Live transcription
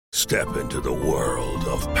Step into the world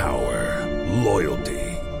of power, loyalty,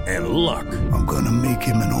 and luck. I'm gonna make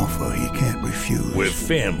him an offer he can't refuse. With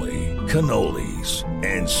family, cannolis,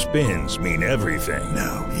 and spins mean everything.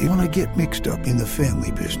 Now, you wanna get mixed up in the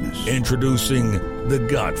family business. Introducing The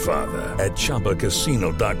Godfather at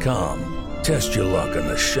ChumbaCasino.com. Test your luck in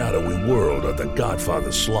the shadowy world of The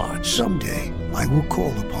Godfather slot. Someday, I will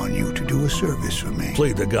call upon you to do a service for me.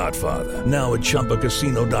 Play The Godfather now at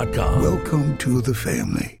ChumbaCasino.com. Welcome to the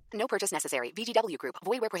family. No purchase necessary. VGW Group.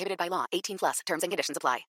 Void where prohibited by law. 18 plus. Terms and conditions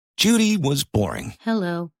apply. Judy was boring.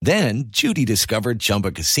 Hello. Then Judy discovered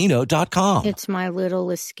ChumbaCasino.com. It's my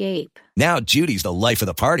little escape. Now Judy's the life of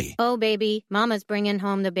the party. Oh, baby, mama's bringing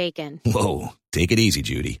home the bacon. Whoa, take it easy,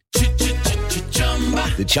 Judy.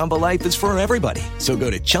 The Chumba life is for everybody. So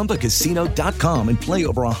go to ChumbaCasino.com and play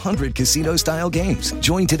over 100 casino-style games.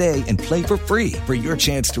 Join today and play for free for your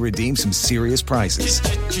chance to redeem some serious prizes.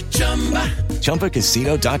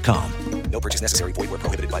 ChumbaCasino.com. No purchase necessary. Void where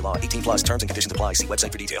prohibited by law. 18 plus terms and conditions apply. See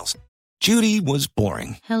website for details. Judy was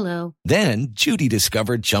boring. Hello. Then Judy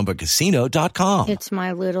discovered ChumbaCasino.com. It's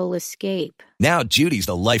my little escape. Now Judy's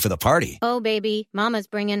the life of the party. Oh, baby, mama's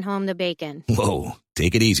bringing home the bacon. Whoa,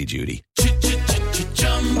 take it easy, Judy.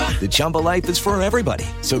 The Chumba life is for everybody.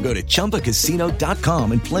 So go to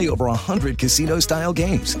ChumbaCasino.com and play over 100 casino-style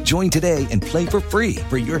games. Join today and play for free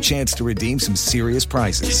for your chance to redeem some serious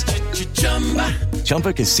prizes.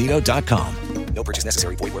 ChumbaCasino.com. No purchase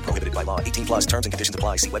necessary. Void where prohibited by law. 18 plus terms and conditions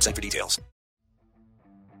apply. See website for details.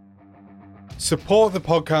 Support the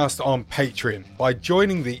podcast on Patreon by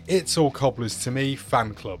joining the It's All Cobblers to Me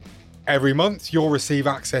fan club. Every month, you'll receive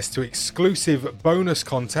access to exclusive bonus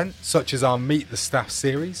content, such as our Meet the Staff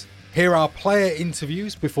series, hear our player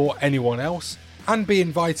interviews before anyone else, and be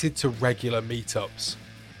invited to regular meetups.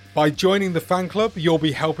 By joining the fan club, you'll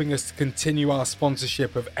be helping us to continue our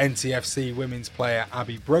sponsorship of NTFC women's player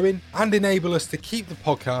Abby Bruin and enable us to keep the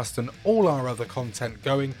podcast and all our other content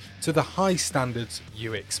going to the high standards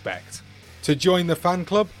you expect. To join the fan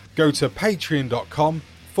club, go to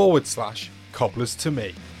patreon.com/cobblers to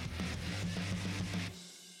me.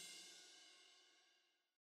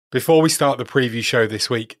 Before we start the preview show this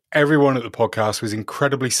week, everyone at the podcast was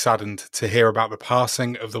incredibly saddened to hear about the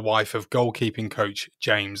passing of the wife of goalkeeping coach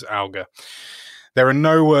James Alger. There are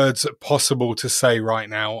no words possible to say right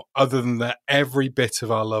now other than that every bit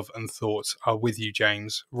of our love and thoughts are with you,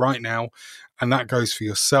 James, right now, and that goes for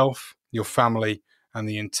yourself, your family, and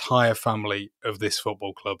the entire family of this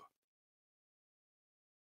football club.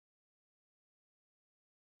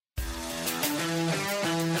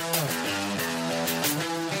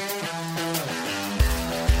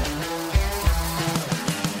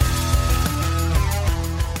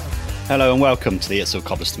 Hello and welcome to the It's All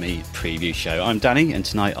Cobblers to Me preview show. I'm Danny and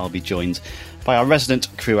tonight I'll be joined by our resident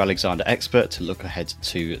Crewe Alexandra expert to look ahead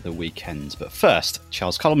to the weekend. But first,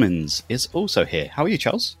 Charles Colemans is also here. How are you,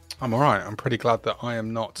 Charles? I'm all right. I'm pretty glad that I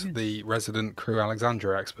am not the resident Crewe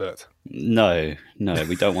Alexandra expert. No,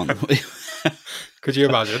 we don't want that. Could you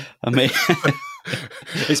imagine? I mean...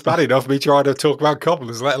 It's bad enough me trying to talk about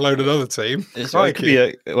Cobblers, let alone another team. It could be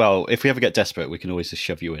if we ever get desperate, we can always just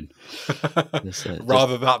shove you in.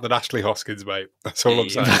 Rather that than Ashley Hoskins, mate. That's all I'm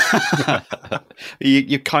saying.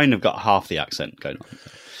 you kind of got half the accent going on.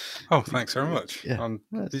 Oh, thanks very much. Yeah.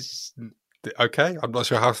 Okay, I'm not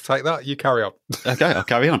sure how to take that. You carry on. Okay, I'll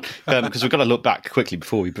carry on. Because we've got to look back quickly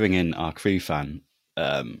before we bring in our Crewe fan,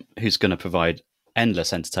 who's going to provide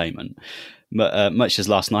endless entertainment. Much as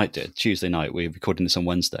last night did. Tuesday night, we're recording this on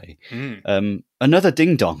Wednesday. Another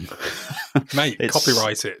ding dong. Mate,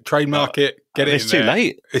 copyright it, trademark it, get it in there. It's too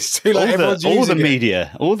late. It's too late. All the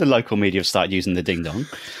media, all the local media have started using the ding dong.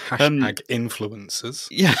 Hashtag influencers.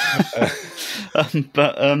 Yeah.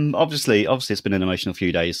 But obviously it's been an emotional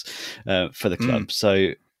few days for the club. So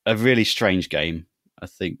a really strange game, I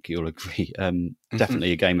think you'll agree.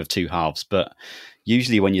 Definitely a game of two halves. But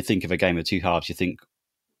usually when you think of a game of two halves, you think,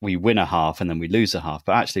 we win a half and then we lose a half.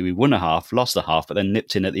 But actually we won a half, lost a half, but then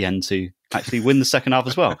nipped in at the end to actually win the second half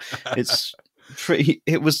as well.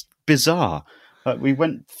 It was bizarre. We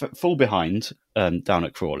went full behind down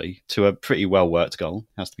at Crawley to a pretty well-worked goal,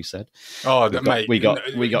 has to be said. Oh, mate. We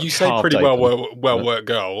got you say pretty well-worked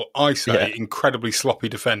goal. I say incredibly sloppy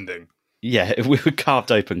defending. Yeah, we were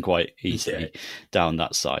carved open quite easily down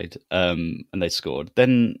that side, and they scored.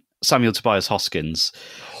 Then Samuel Tobias Hoskins,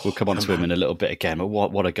 we'll come on to him in a little bit again, but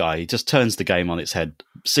what a guy. He just turns the game on its head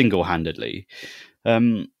single-handedly.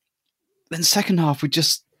 Then second half, we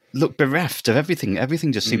just looked bereft of everything.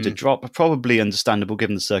 Everything just seemed to drop. Probably understandable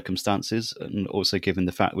given the circumstances and also given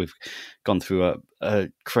the fact we've gone through a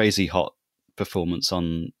crazy hot performance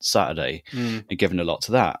on Saturday and given a lot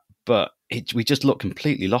to that. But we just looked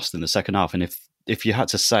completely lost in the second half. And if you had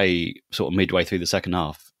to say sort of midway through the second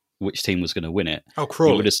half which team was going to win it,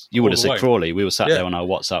 Crawley. You would have said Crawley. We were sat there on our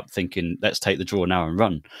WhatsApp thinking, let's take the draw now and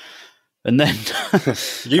run. And then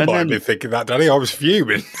you might have been thinking that, Danny. I was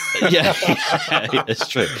fuming. yeah, it's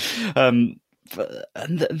true. And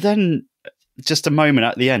then just a moment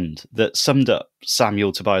at the end that summed up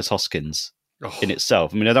Samuel Tobias Hoskins in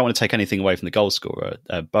itself. I mean, I don't want to take anything away from the goal scorer,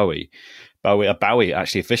 Bowie,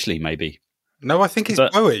 actually officially maybe. No, I think it's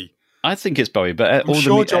Bowie. I think it's Bowie, but I'm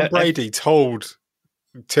sure John Brady told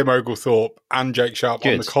Tim Oglethorpe and Jake Sharp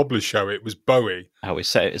on the Cobblers show it was Bowie. Oh, we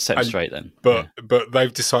set it straight then. But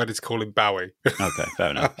they've decided to call him Bowie. Okay,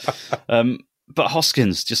 fair enough. But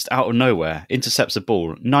Hoskins, just out of nowhere, intercepts a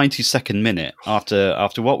ball, 92nd minute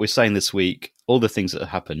after what we're saying this week, all the things that have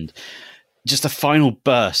happened. Just a final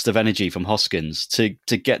burst of energy from Hoskins to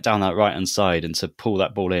get down that right-hand side and to pull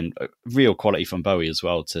that ball in. Real quality from Bowie as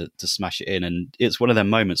well to smash it in. And it's one of them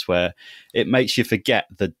moments where it makes you forget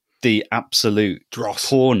the absolute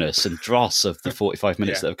poorness and dross of the 45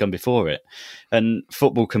 minutes that have come before it. And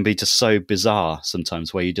football can be just so bizarre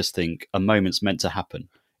sometimes where you just think a moment's meant to happen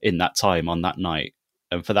in that time on that night.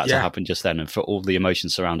 And for that to happen just then and for all the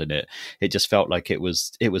emotions surrounding it, it just felt like it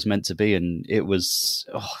was meant to be. And it was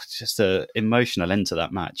just an emotional end to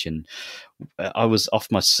that match. And I was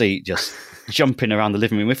off my seat, just jumping around the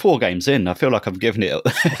living room. We're 4 games in. I feel like I'm giving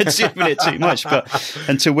it too much.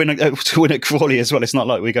 And to win at Crawley as well, it's not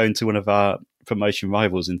like we're going to one of our promotion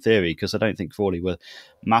rivals in theory, because I don't think Crawley were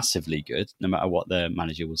massively good, no matter what their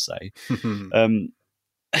manager will say.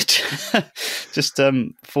 Just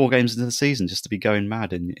 4 games into the season, just to be going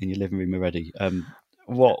mad in your living room already.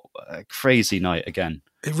 What a crazy night again.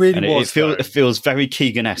 It really was. It feels very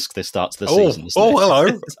Keegan-esque this start to the season. Hello.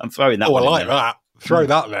 I'm throwing that. I like that. Throw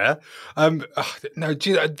that there. No,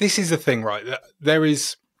 this is the thing, right? There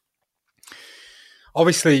is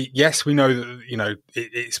obviously, yes, we know that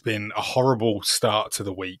it's been a horrible start to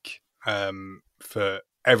the week for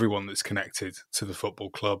everyone that's connected to the football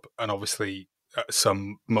club, and obviously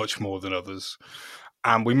some much more than others,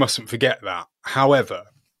 and we mustn't forget that. However,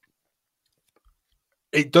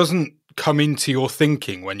 it doesn't come into your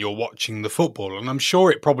thinking when you're watching the football, and I'm sure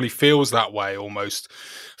it probably feels that way almost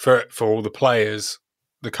for all the players,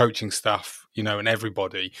 the coaching staff, and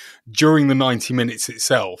everybody. During the 90 minutes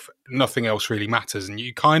itself, nothing else really matters, and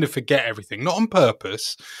you kind of forget everything, not on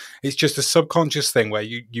purpose. It's just a subconscious thing where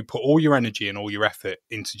you put all your energy and all your effort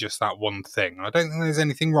into just that one thing. I don't think there's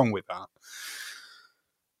anything wrong with that.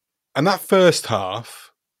 And that first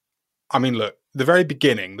half, I mean, look, the very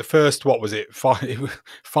beginning, the first, 5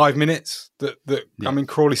 minutes? I mean,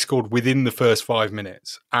 Crawley scored within the first 5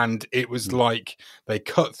 minutes. And it was like they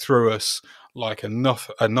cut through us like a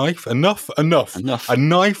knife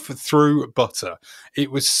through butter. It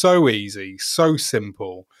was so easy, so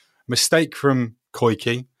simple. Mistake from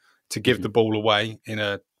Koike to give the ball away in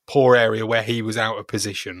a poor area where he was out of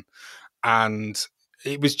position. And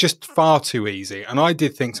it was just far too easy. And I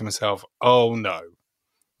did think to myself, oh no,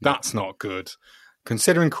 that's not good.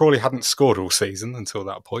 Considering Crawley hadn't scored all season until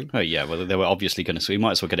that point. Oh yeah, well they were obviously going to, so we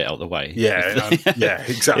might as well get it out of the way. Yeah,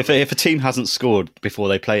 exactly. If a team hasn't scored before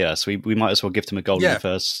they play us, we might as well give them a goal in the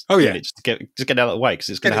first minute just get it out of the way, because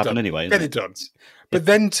it's going to happen anyway. Get it done. But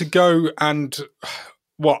then to go and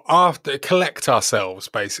after collect ourselves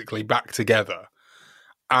basically back together,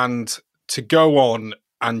 and to go on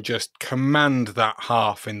and just command that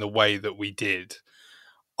half in the way that we did.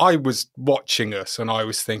 I was watching us and I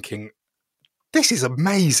was thinking, this is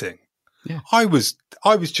amazing. Yeah. I was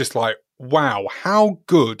just like, wow, how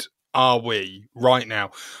good are we right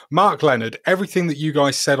now? Mark Leonard, everything that you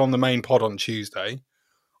guys said on the main pod on Tuesday,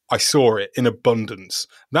 I saw it in abundance.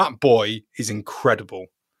 That boy is incredible.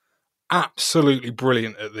 Absolutely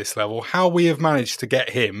brilliant at this level. How we have managed to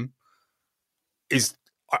get him is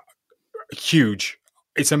huge.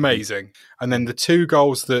 It's amazing. And then the 2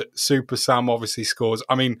 goals that Super Sam obviously scores.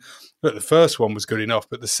 I mean, look, the first one was good enough,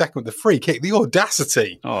 but the second, the free kick, the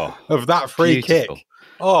audacity of that free kick.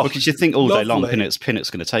 Oh, because you think all day long, Pinnock's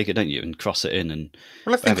going to take it, don't you, and cross it in. And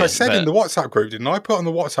well, I think I said in the WhatsApp group, didn't I? Put on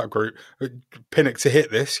the WhatsApp group, Pinnock to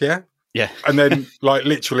hit this, yeah? Yeah. And then,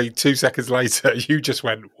 literally 2 seconds later, you just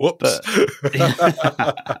went, whoops.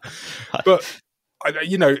 But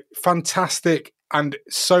fantastic. And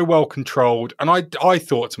so well controlled. And I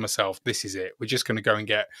thought to myself, this is it. We're just going to go and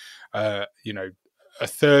get, a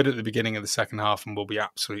third at the beginning of the second half and we'll be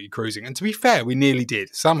absolutely cruising. And to be fair, we nearly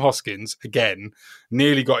did. Sam Hoskins, again,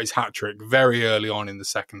 nearly got his hat-trick very early on in the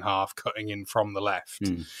second half, cutting in from the left.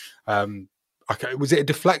 Okay, was it a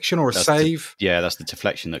deflection or a save? That's the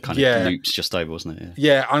deflection that kind of loops just over, wasn't it?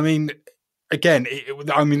 Yeah, I mean, again,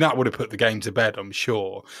 I mean, that would have put the game to bed, I'm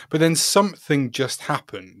sure. But then something just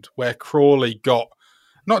happened where Crawley got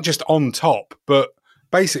not just on top, but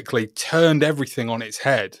basically turned everything on its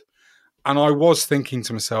head. And I was thinking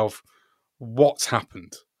to myself, what's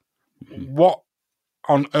happened? What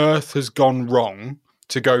on earth has gone wrong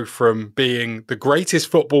to go from being the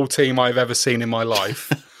greatest football team I've ever seen in my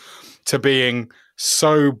life to being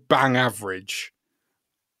so bang average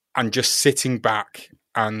and just sitting back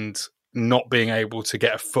and not being able to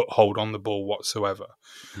get a foothold on the ball whatsoever?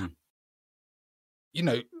 You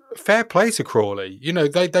know, fair play to Crawley. You know,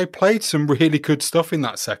 they played some really good stuff in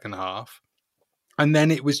that second half. And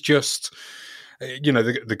then it was just, you know,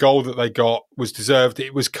 the goal that they got was deserved.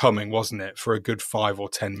 It was coming, wasn't it, for a good 5 or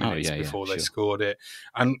 10 minutes before they scored it.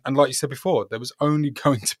 And like you said before, there was only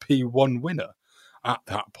going to be one winner at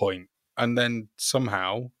that point. And then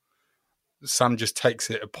somehow Sam just takes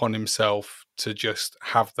it upon himself to just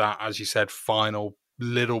have that, as you said, final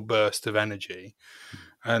little burst of energy.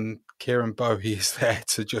 And Kieran Bowie is there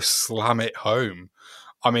to just slam it home.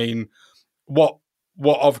 I mean, what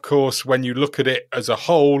of course, when you look at it as a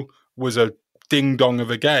whole, was a ding-dong of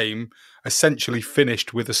a game, essentially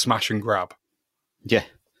finished with a smash and grab. Yeah.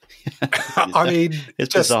 I mean,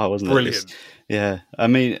 it's bizarre, wasn't it? Brilliant. Yeah. I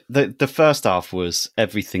mean, the first half was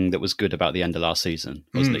everything that was good about the end of last season,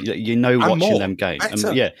 wasn't it? You know, watching them games.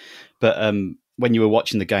 But when you were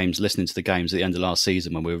watching the games, listening to the games at the end of last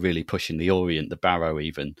season, when we were really pushing the Orient, the Barrow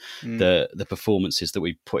even, the performances that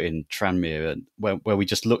we put in Tranmere, where we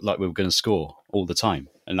just looked like we were going to score all the time.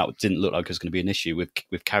 And that didn't look like it was going to be an issue.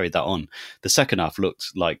 We've carried that on. The second half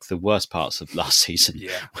looked like the worst parts of last season.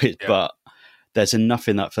 But there's enough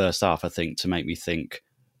in that first half, I think, to make me think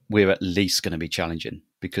we're at least going to be challenging,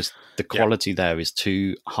 because the quality there is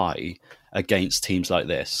too high against teams like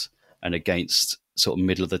this and against sort of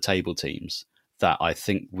middle of the table teams, that I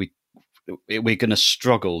think we're going to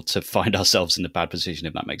struggle to find ourselves in a bad position,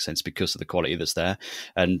 if that makes sense, because of the quality that's there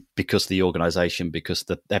and because of the organisation, because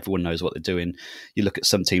everyone knows what they're doing. You look at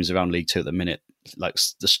some teams around League Two at the minute, like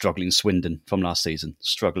the struggling Swindon from last season,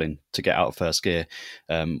 struggling to get out of first gear.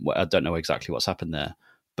 I don't know exactly what's happened there,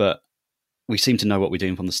 but we seem to know what we're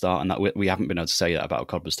doing from the start, and that we haven't been able to say that about a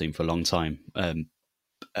Cobblers team for a long time.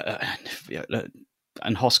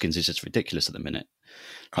 And Hoskins is just ridiculous at the minute.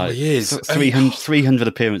 He is. 300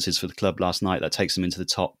 appearances for the club last night. That takes him into the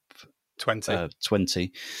top 20.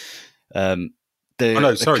 20.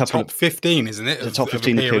 Top 15, isn't it? The top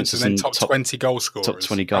 15 appearances and then top 20 goal scorers. Top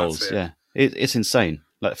 20 goals, yeah. It's insane.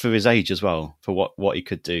 Like, for his age as well, for what he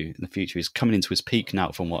could do in the future. He's coming into his peak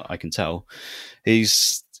now, from what I can tell.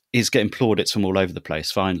 He's getting plaudits from all over the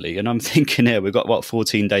place, finally. And I'm thinking here, we've got,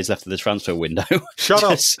 14 days left of the transfer window. Shut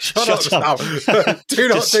up, Sam. Do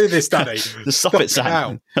not do this, Danny. Stop it,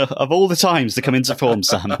 Sam. Of all the times to come into form,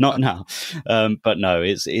 Sam, not now. But no,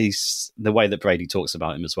 it's the way that Brady talks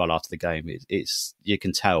about him as well after the game. It's you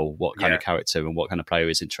can tell what kind of character and what kind of player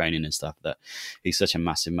he is in training and stuff, that he's such a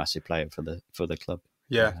massive, massive player for the club.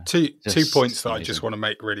 Yeah, two points that amazing. I just want to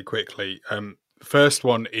make really quickly. First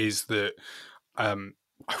one is that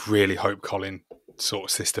I really hope Colin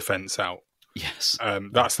sorts this defence out. Yes.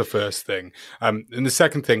 That's the first thing. And the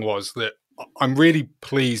second thing was that I'm really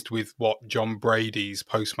pleased with what John Brady's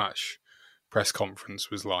post-match press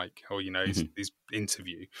conference was like, or, his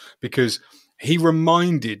interview, because he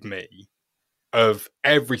reminded me of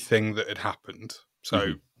everything that had happened.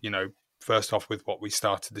 So, first off with what we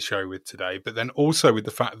started the show with today, but then also with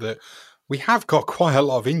the fact that we have got quite a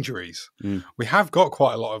lot of injuries. We have got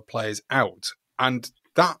quite a lot of players out. And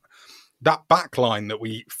that back line that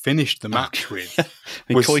we finished the match with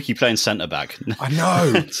was Koike playing centre back. I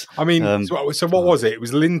know. I mean, so what was it? It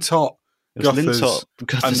was Lintott, Guthers,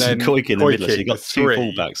 and then Koike in the middle. So you got two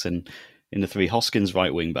fullbacks in the three. Hoskins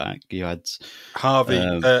right wing back. You had Harvey.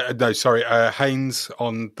 Haynes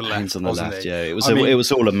on the left. Haynes on the left. It? Yeah, it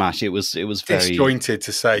was all a mash. It was very disjointed,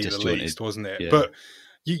 to say the least, wasn't it? Yeah. But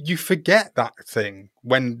you forget that thing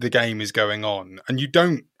when the game is going on, and you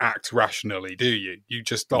don't act rationally, do you? You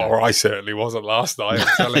just, I certainly wasn't last night. I'm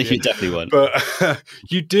telling you. You definitely weren't. But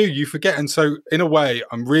you forget. And so, in a way,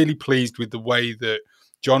 I'm really pleased with the way that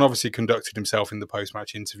John obviously conducted himself in the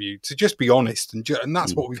post-match interview, to just be honest. And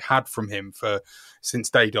that's what we've had from him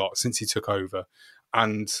since day dot, since he took over.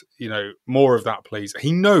 And, more of that, please.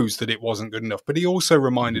 He knows that it wasn't good enough, but he also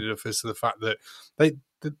reminded us of the fact that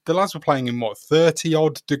the lads were playing in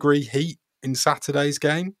 30-odd degree heat in Saturday's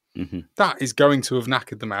game. Mm-hmm. That is going to have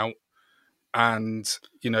knackered them out. And,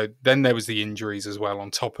 then there was the injuries as well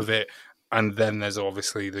on top of it. And then there's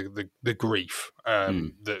obviously the grief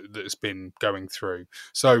that's been going through.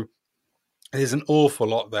 So there's an awful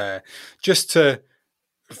lot there. Just to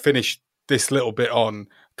finish this little bit on,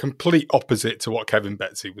 complete opposite to what Kevin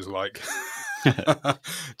Betsy was like.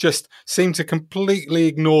 Just seemed to completely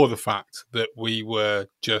ignore the fact that we were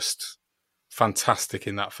just fantastic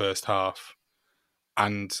in that first half.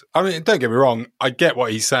 And I mean, don't get me wrong, I get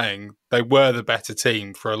what he's saying. They were the better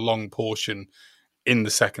team for a long portion in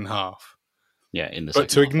the second half. Yeah, in the but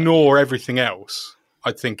to ignore everything else,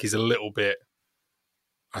 I think is a little bit,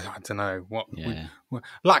 I don't know,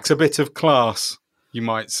 lacks a bit of class, you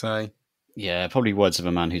might say. Yeah, probably words of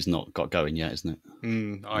a man who's not got going yet, isn't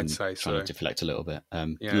it? I'd say so. Trying to deflect a little bit.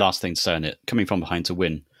 Last thing to say on it, coming from behind to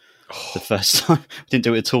win. The first time. We didn't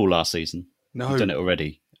do it at all last season. No. We've done it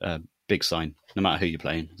already. Big sign, no matter who you're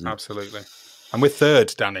playing. Absolutely. And we're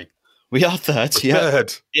third, Danny. We are third,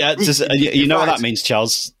 Third. Yeah, you know what that means,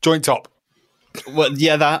 Charles? Joint top. Well,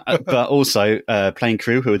 yeah, that, but also playing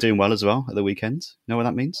Crew, who are doing well as well at the weekend. You know what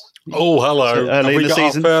that means? Oh, hello. So early in the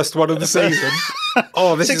season. Our first one of the season.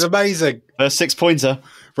 Oh, this is amazing. First 6-pointer.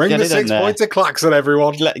 Bring the 6-pointer klaxon,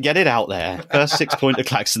 everyone. Get it out there. First 6-pointer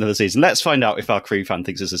klaxon of the season. Let's find out if our Crew fan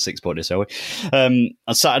thinks it's a 6-pointer, shall we?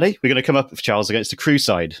 On Saturday, we're going to come up with Charles against the Crew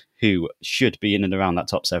side, who should be in and around that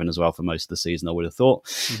top 7 as well for most of the season, I would have thought.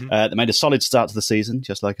 They made a solid start to the season,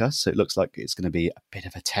 just like us, so it looks like it's going to be a bit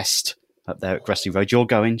of a test up there at Gressy Road. You're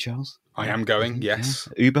going, Charles? I am going, yes.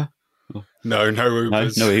 Yeah. Uber? No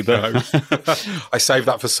Ubers. No Uber. No. I saved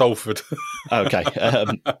that for Salford. Okay.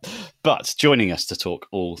 But joining us to talk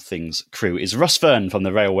all things Crew is Russ Fern from the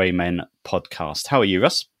Railwaymen podcast. How are you,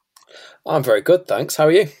 Russ? I'm very good, thanks. How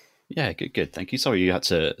are you? Yeah, good. Thank you. Sorry you had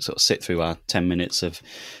to sort of sit through our 10 minutes of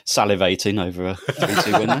salivating over a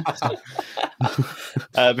 3-2 win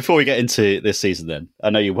there. Before we get into this season then,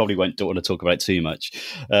 I know you probably don't want to talk about it too much.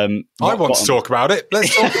 I want to talk about it.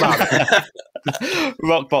 Let's talk about it.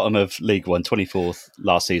 Rock bottom of League One, 24th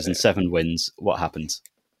last season, 7 wins. What happened?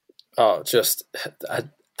 Oh, just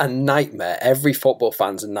a nightmare. Every football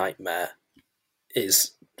fan's nightmare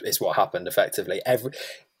is what happened effectively.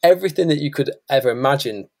 Everything that you could ever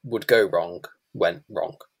imagine would go wrong went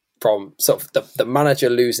wrong. From sort of the manager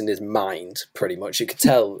losing his mind, pretty much. You could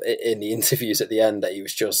tell in the interviews at the end that he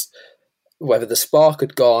was just, whether the spark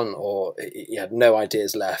had gone or he had no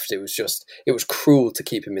ideas left, it was cruel to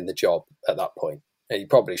keep him in the job at that point. And he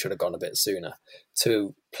probably should have gone a bit sooner.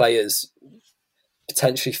 To players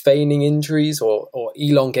potentially feigning injuries or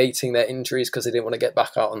elongating their injuries because they didn't want to get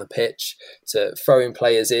back out on the pitch, to throwing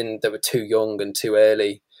players in that were too young and too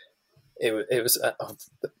early. It was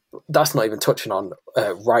that's not even touching on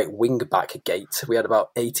right wing back gate. We had about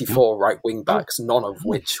 84 right wing backs, none of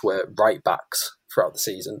which were right backs throughout the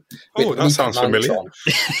season. Oh, that sounds familiar.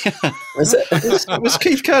 Was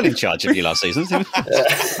Keith Curley in charge of you last season?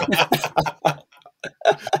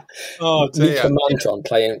 Oh, dear. Mika Mantron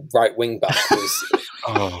playing right wing back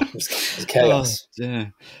was chaos. Oh,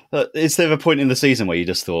 dear. Is there a point in the season where you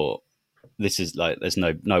just thought, this is like, there's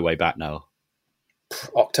no way back now?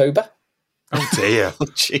 October. Oh dear! Oh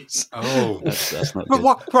jeez! Oh, that's not but good.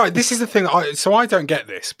 what? Right, this is the thing. So I don't get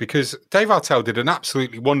this because Dave Artell did an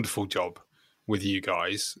absolutely wonderful job with you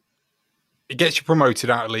guys. He gets you promoted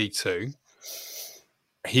out of League Two.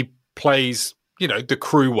 He plays, the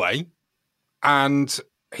Crew way, and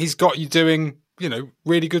he's got you doing,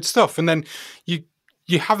 really good stuff. And then you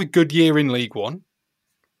have a good year in League One,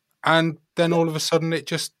 and then all of a sudden it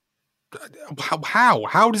just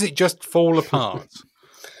how does it just fall apart?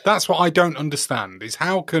 That's what I don't understand, is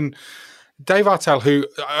how can Dave Artell, who,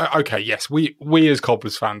 okay, yes, we as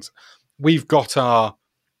Cobblers fans, we've got our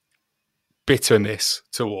bitterness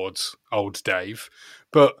towards old Dave.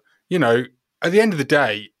 But, at the end of the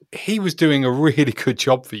day, he was doing a really good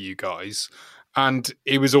job for you guys. And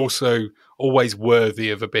it was also always worthy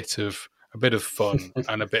of a bit of fun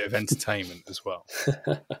and a bit of entertainment as well.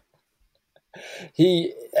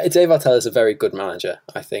 Dave Artell is a very good manager.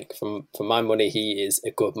 I think for my money, he is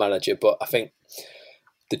a good manager, but I think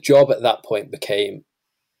the job at that point became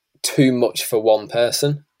too much for one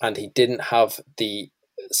person, and he didn't have the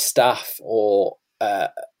staff or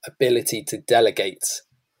ability to delegate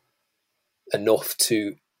enough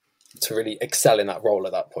to really excel in that role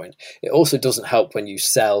at that point. It also doesn't help when you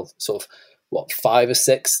sell sort of 5 or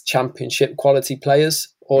 6 championship quality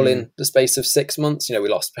players all in the space of 6 months. We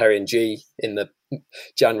lost Perry and G in the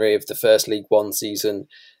January of the first League One season.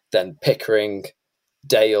 Then Pickering,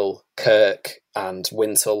 Dale, Kirk and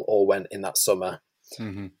Wintle all went in that summer.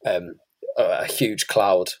 Mm-hmm. A huge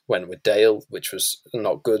cloud went with Dale, which was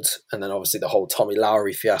not good. And then obviously the whole Tommy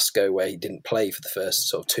Lowry fiasco where he didn't play for the first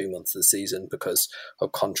sort of 2 months of the season because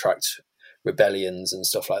of contract rebellions and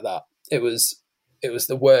stuff like that. It was was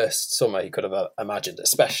the worst summer you could have imagined,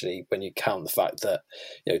 especially when you count the fact that,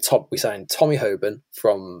 we signed Tommy Hoban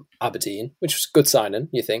from Aberdeen, which was a good signing,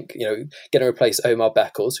 you think, going to replace Omar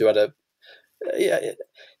Beckles, who had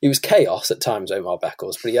he was chaos at times, Omar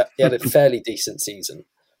Beckles, but he had a fairly decent season.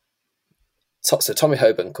 So Tommy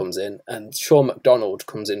Hoban comes in, and Sean McDonald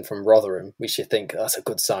comes in from Rotherham, which you think that's a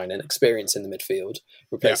good signing, experience in the midfield,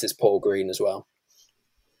 replaces Paul Green as well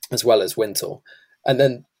as Wintle. And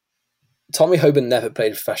then Tommy Hoban never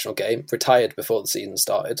played a professional game, retired before the season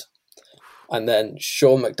started. And then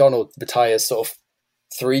Sean McDonald retires sort of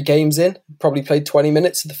 3 games in, probably played 20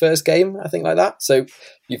 minutes of the first game, I think, like that. So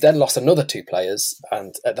you've then lost another 2 players.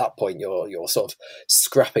 And at that point, you're sort of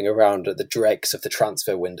scrapping around at the dregs of the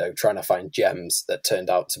transfer window, trying to find gems that turned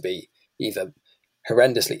out to be either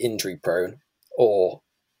horrendously injury prone or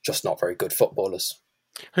just not very good footballers.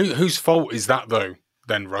 Whose fault is that, though,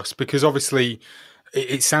 then, Russ? Because obviously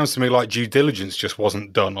it sounds to me like due diligence just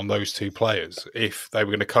wasn't done on those 2 players if they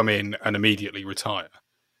were going to come in and immediately retire.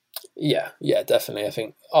 Yeah, definitely. I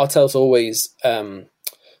think Artell's always sort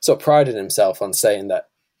of prided himself on saying that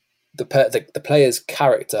the player's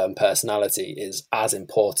character and personality is as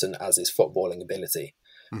important as his footballing ability.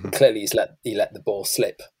 Mm-hmm. Clearly, he let the ball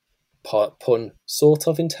slip, pun sort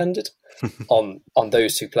of intended, on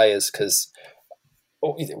those 2 players, because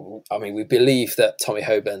we believe that Tommy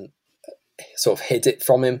Hoban sort of hid it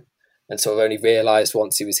from him and sort of only realised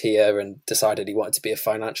once he was here and decided he wanted to be a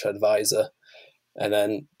financial advisor. And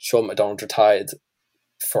then Sean McDonald retired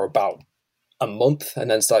for about a month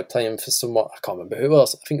and then started playing for someone, I can't remember who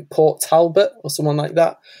else, I think Port Talbot or someone like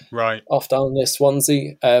that. Right. Off down near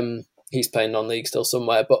Swansea. He's playing non-league still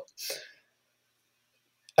somewhere. But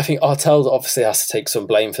I think Artell obviously has to take some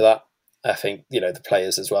blame for that. I think, the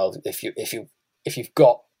players as well. If you've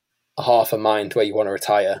got a half a mind where you want to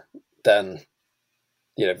retire, then,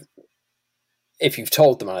 if you've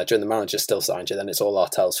told the manager and the manager still signed you, then it's all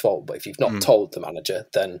Artell's fault. But if you've not told the manager,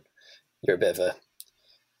 then you're a bit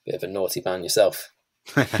of a naughty man yourself.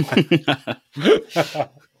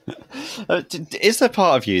 Is there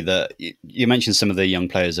part of you that you mentioned some of the young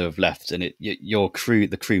players who have left, and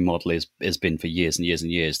the crew model has been for years and years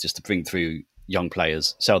and years just to bring through young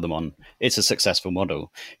players, sell them on. It's a successful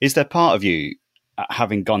model. Is there part of you,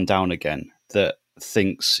 having gone down again, that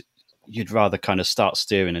thinks you'd rather kind of start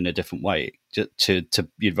steering in a different way, to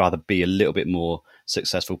you'd rather be a little bit more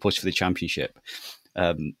successful, push for the championship,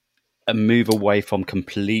 and move away from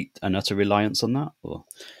complete and utter reliance on that? Or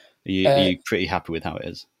are you pretty happy with how it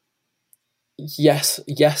is? Yes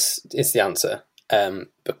is the answer.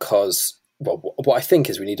 Because what I think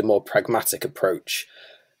is we need a more pragmatic approach.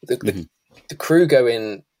 The crew go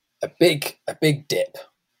in a big dip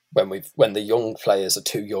when the young players are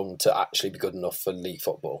too young to actually be good enough for league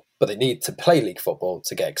football, but they need to play league football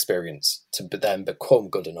to get experience to then become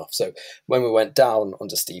good enough. So when we went down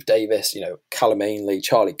under Steve Davis, Callum Ainley,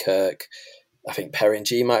 Charlie Kirk, I think Perry and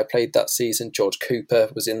G might have played that season. George Cooper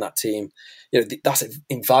was in that team. That's an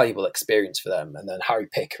invaluable experience for them. And then Harry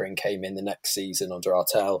Pickering came in the next season under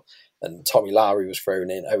Artell, and Tommy Lowry was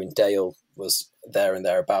thrown in. Owen Dale was there and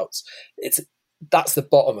thereabouts. That's the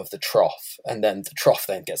bottom of the trough, and then the trough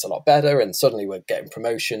then gets a lot better, and suddenly we're getting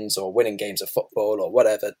promotions or winning games of football or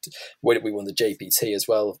whatever. We won the JPT as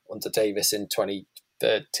well under Davis in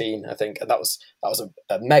 2013, I think, and that was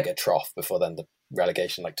a mega trough before then the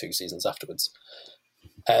relegation like 2 seasons afterwards.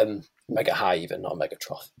 Mega high even, not a mega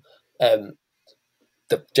trough. The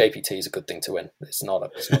JPT is a good thing to win. It's not a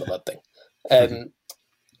bad thing.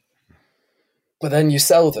 But then you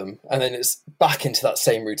sell them, and then it's back into that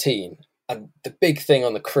same routine. And the big thing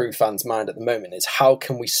on the crew fans' mind at the moment is how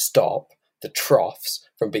can we stop the troughs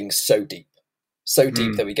from being so deep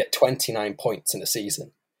that we get 29 points in a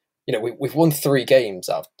season. We've won 3 games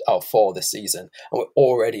out of 4 this season, and we're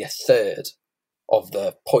already a third of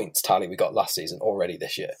the points tally we got last season already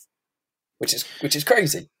this year, which is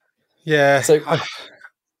crazy. Yeah. So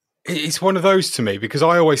it's one of those to me, because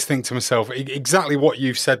I always think to myself exactly what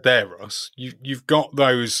you've said there, Russ. You've got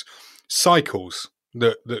those cycles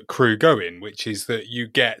that crew go in, which is that you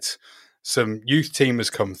get some youth teamers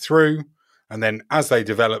come through, and then as they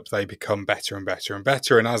develop, they become better and better and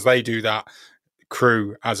better. And as they do that,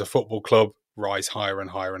 crew as a football club rise higher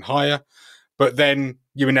and higher and higher. But then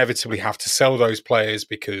you inevitably have to sell those players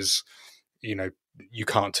because, you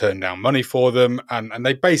can't turn down money for them. And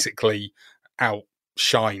they basically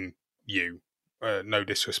outshine you. No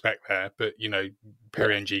disrespect there, but,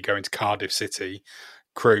 Perry NG going to Cardiff City,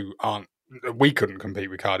 crew we couldn't compete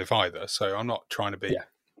with Cardiff either, so I'm not trying to be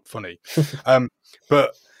funny.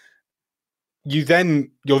 But you're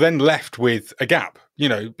then left with a gap,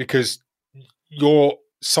 because you're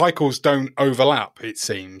cycles don't overlap, it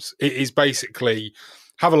seems. It is basically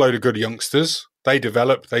have a load of good youngsters, they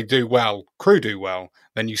develop, they do well, Crewe do well,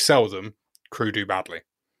 then you sell them, Crewe do badly.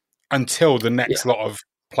 Until the next lot of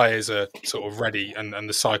players are sort of ready and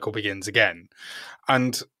the cycle begins again.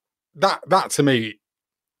 And that to me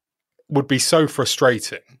would be so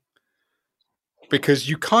frustrating, because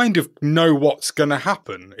you kind of know what's going to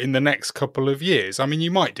happen in the next couple of years. I mean,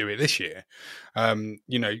 you might do it this year.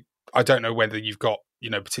 I don't know whether you've got,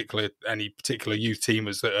 any particular youth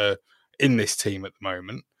teamers that are in this team at the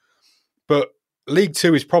moment, but League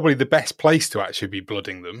Two is probably the best place to actually be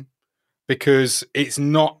blooding them, because it's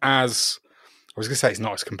not as, I was going to say it's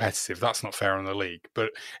not as competitive. That's not fair on the league,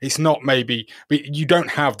 but it's not but you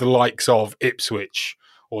don't have the likes of Ipswich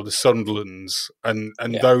or the Sunderlands and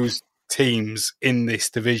those teams in this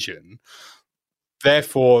division.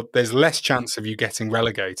 Therefore, there's less chance of you getting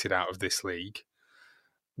relegated out of this league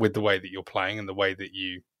with the way that you're playing and the way that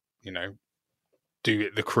you do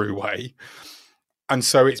it the Crewe way. And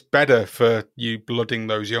so it's better for you blooding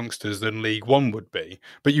those youngsters than League One would be.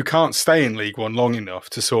 But you can't stay in League One long enough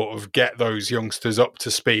to sort of get those youngsters up to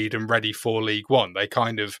speed and ready for League One. They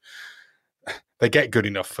get good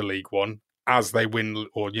enough for League One as they win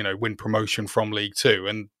or, win promotion from League Two.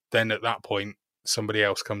 And then at that point, somebody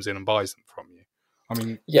else comes in and buys them from you. I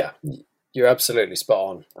mean... Yeah, you're absolutely spot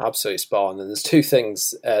on. Absolutely spot on. And there's two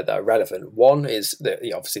things that are relevant. One is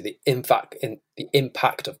obviously the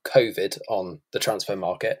impact of COVID on the transfer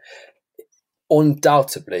market.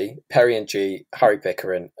 Undoubtedly, Perry Ng, Harry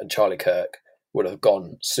Pickering and Charlie Kirk would have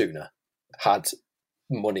gone sooner had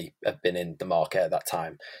money have been in the market at that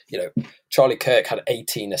time. Charlie Kirk had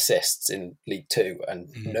 18 assists in League Two and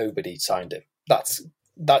nobody signed him.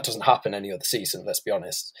 That doesn't happen any other season, let's be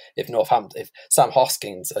honest. If Sam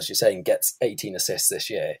Hoskins, as you're saying, gets 18 assists this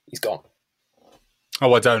year, he's gone.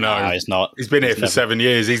 Oh, I don't know. No, he's not. He's been here for 7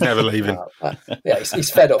 years. He's never leaving.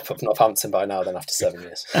 He's fed up of Northampton by now then after 7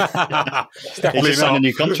 years. He's just signed a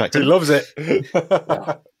new contract. He loves it.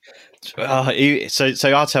 So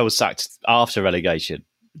Artell was sacked after relegation.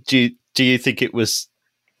 Do you think it was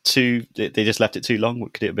they just left it too long?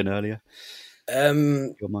 Could it have been earlier?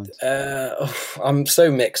 I'm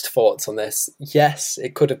so mixed thoughts on this. Yes,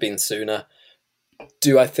 it could have been sooner.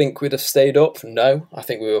 Do I think we'd have stayed up? No, I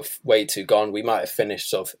think we were way too gone. We might have finished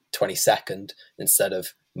sort of 22nd instead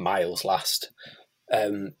of miles last.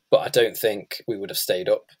 But I don't think we would have stayed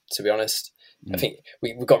up, to be honest. I think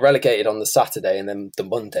we got relegated on the Saturday, and then the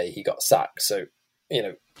Monday he got sacked. So,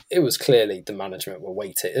 it was clearly the management were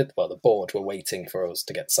waiting. Well, the board were waiting for us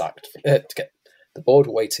to get sacked. The board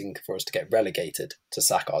were waiting for us to get relegated to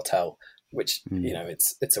sack Artell, which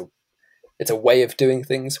it's a way of doing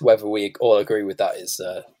things. Whether we all agree with that is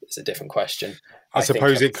a different question. I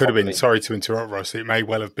suppose it could have been. Sorry to interrupt, Ross. It may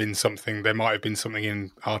well have been something. There might have been something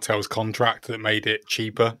in Artell's contract that made it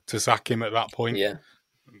cheaper to sack him at that point. Yeah,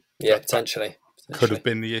 potentially. Could have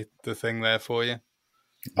been the thing there for you.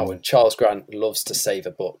 Oh, and Charles Grant loves to save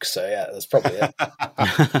a book, so yeah, that's probably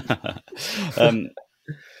it.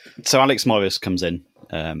 So Alex Morris comes in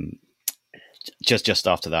just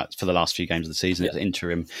after that for the last few games of the season. It's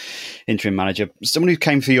interim manager. Someone who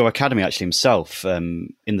came through your academy actually himself,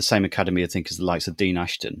 in the same academy I think as the likes of Dean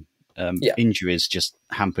Ashton. Injuries just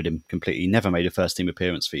hampered him completely. He never made a first team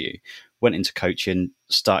appearance for you. Went into coaching,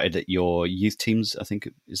 started at your youth teams, I think,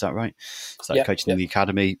 is that right? Started coaching in the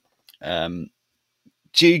academy.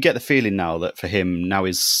 Do you get the feeling now that for him, now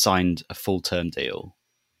he's signed a full-term deal,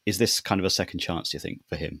 is this kind of a second chance, do you think,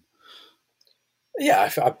 for him? Yeah,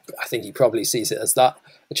 I think he probably sees it as that,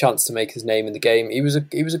 a chance to make his name in the game. He was a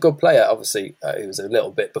good player. Obviously, it was a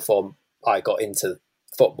little bit before I got into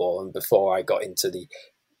football and before I got into the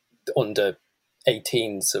under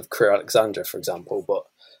 18s of Crewe Alexandra, for example. But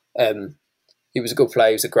he was a good player.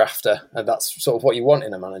 He was a grafter, and that's sort of what you want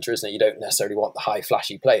in a manager, isn't it? You don't necessarily want the high,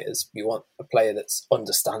 flashy players. You want a player that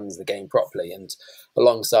understands the game properly. And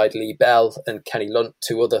alongside Lee Bell and Kenny Lunt,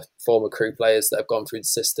 two other former Crewe players that have gone through the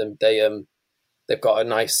system, they've got a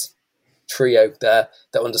nice trio there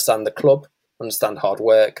that understand the club, understand hard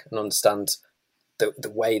work, and understand the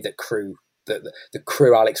way that Crewe, the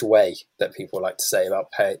Crewe Alex way that people like to say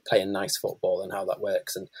about playing nice football and how that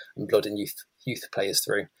works, and blooding youth players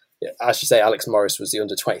through. As you say, Alex Morris was the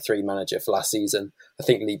under-23 manager for last season. I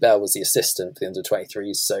think Lee Bell was the assistant for the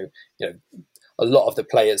under-23s. So, a lot of the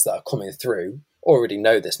players that are coming through already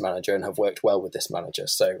know this manager and have worked well with this manager.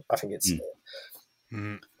 So I think it's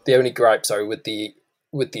the only gripe, with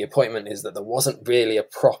the appointment is that there wasn't really a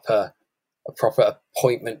proper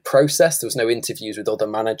appointment process. There was no interviews with other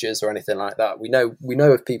managers or anything like that. We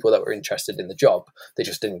know of people that were interested in the job. They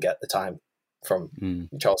just didn't get the time from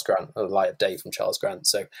Charles Grant, or the light of day from Charles Grant.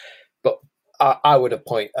 So, but I would have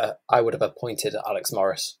appointed Alex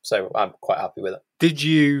Morris. So I'm quite happy with it. Did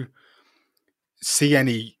you see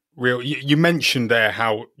any real? You mentioned there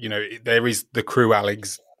how there is the Crewe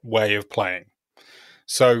Alex way of playing.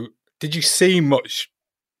 So did you see much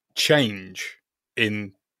change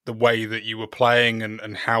in the way that you were playing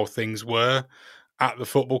and how things were at the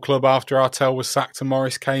football club after Artell was sacked and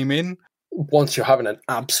Morris came in? Once you're having an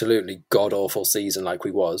absolutely god-awful season like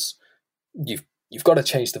we was, you've got to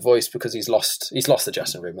change the voice, because he's lost the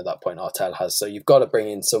dressing room at that point, Artell has. So you've got to bring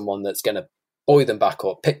in someone that's going to buoy them back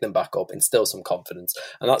up, pick them back up, instill some confidence.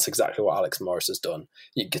 And that's exactly what Alex Morris has done.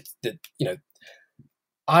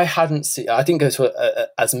 I didn't go to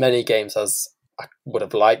as many games as I would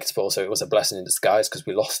have liked, but also it was a blessing in disguise because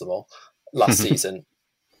we lost them all last season.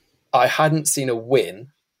 I hadn't seen a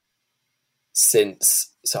win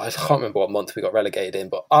since, so I can't remember what month we got relegated in,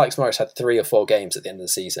 but Alex Morris had 3 or 4 games at the end of the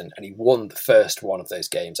season, and he won the first one of those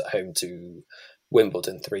games at home to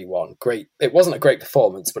Wimbledon 3-1. Great. It wasn't a great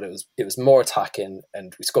performance, but it was more attacking,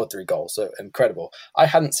 and we scored 3 goals, so incredible. I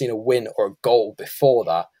hadn't seen a win or a goal before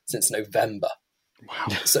that since November. Wow.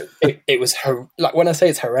 So it was like, when I say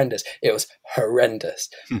it's horrendous, it was horrendous.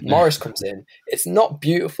 Morris comes in. It's not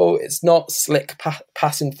beautiful. It's not slick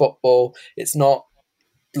passing football. It's not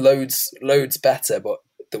loads better, but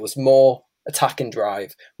there was more attacking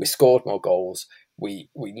drive. We scored more goals. We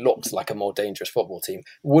looked like a more dangerous football team.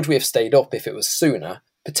 Would we have stayed up if it was sooner?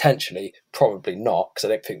 Potentially, probably not, because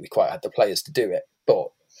I don't think we quite had the players to do it. But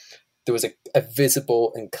there was a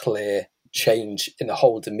visible and clear change in the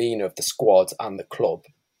whole demeanour of the squad and the club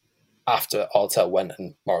after Artell went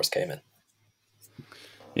and Morris came in.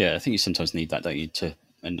 Yeah, I think you sometimes need that, don't you,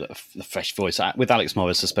 and a fresh voice. With Alex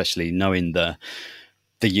Morris, especially knowing the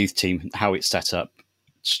youth team, how it's set up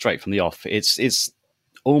straight from the off, it's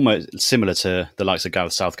almost similar to the likes of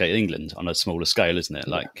Gareth Southgate in England on a smaller scale, isn't it?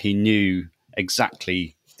 Like, he knew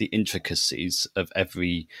exactly the intricacies of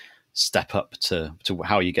every step up to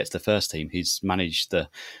how you get to the first team. He's managed the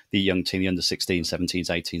young team, the under 16s, 17s,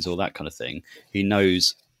 18s, all that kind of thing. He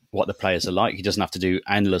knows what the players are like. He doesn't have to do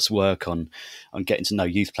endless work on getting to know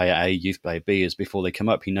youth player A, youth player B as before they come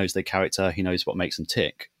up. He knows their character. He knows what makes them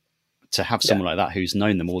tick. To have someone like that who's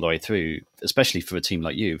known them all the way through, especially for a team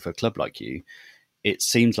like you, for a club like you, it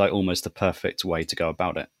seems like almost the perfect way to go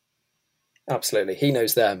about it. Absolutely. He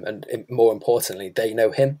knows them, and more importantly, they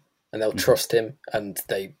know him, and they'll trust him, and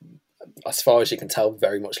they, as far as you can tell,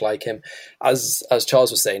 very much like him. As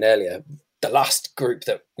Charles was saying earlier, the last group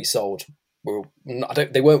that we sold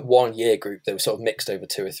they weren't 1 year group. They were sort of mixed over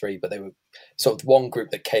 2 or 3, but they were sort of one group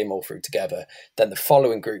that came all through together. Then the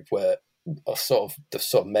following group were sort of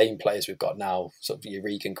the main players we've got now, sort of your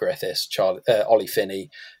Regan Griffiths, Ollie Finney,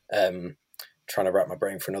 trying to wrap my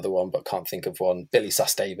brain for another one, but can't think of one. Billy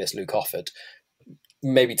Sass-Davis, Luke Offord.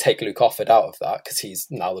 Maybe take Luke Offord out of that because he's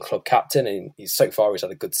now the club captain, and he's had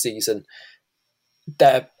a good season.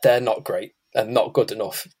 They're not great and not good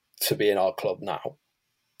enough to be in our club now.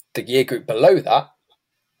 The year group below that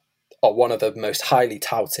are one of the most highly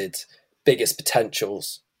touted, biggest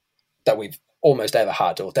potentials that we've almost ever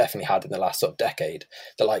had, or definitely had in the last sort of decade.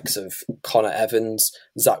 The likes of Connor Evans,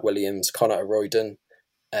 Zach Williams, Connor Royden,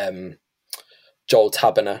 Joel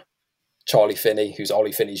Taberner, Charlie Finney, who's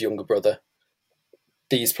Ollie Finney's younger brother.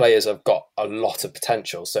 These players have got a lot of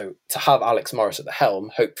potential. So to have Alex Morris at the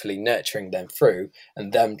helm, hopefully nurturing them through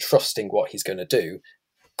and them trusting what he's going to do,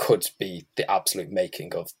 could be the absolute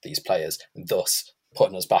making of these players, and thus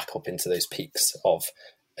putting us back up into those peaks of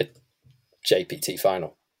a JPT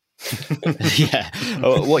final. Yeah.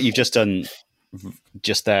 What you've just done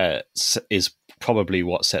just there is probably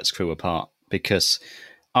what sets Crewe apart, because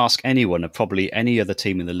ask anyone of probably any other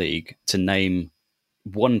team in the league to name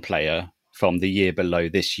one player from the year below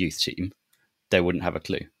this youth team, they wouldn't have a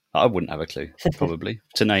clue. I wouldn't have a clue, probably,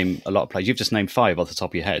 to name a lot of players. You've just named 5 off the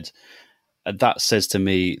top of your head. That says to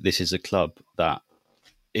me this is a club that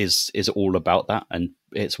is all about that, and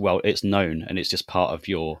it's known, and it's just part of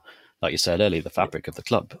your, like you said earlier, the fabric of the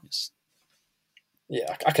club.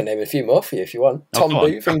 Yeah, I can name a few more for you if you want. Tom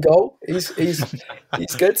Booth in goal, he's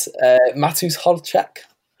good. Matus Holczak,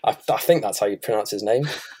 I think that's how you pronounce his name.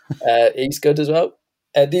 He's good as well.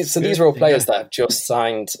 These are all players that have just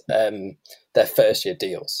signed their first year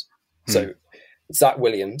deals. So Zach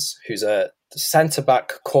Williams, who's a centre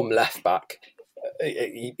back come left back,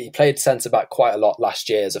 he played centre back quite a lot last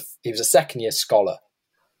year. He was a second year scholar,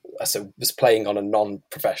 so was playing on a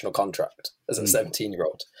non-professional contract as a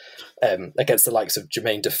 17-year-old against the likes of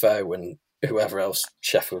Jermaine Defoe and whoever else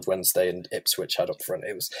Sheffield Wednesday and Ipswich had up front.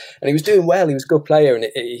 And he was doing well. He was a good player, and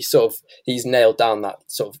he's nailed down that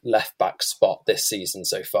sort of left back spot this season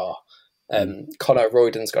so far. Connor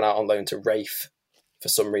Royden's gone out on loan to Rafe for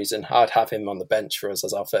some reason. I'd have him on the bench for us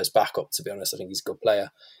as our first backup, to be honest. I think he's a good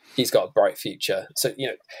player. He's got a bright future. So,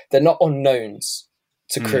 they're not unknowns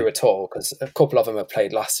to Crewe at all, because a couple of them have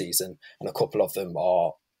played last season and a couple of them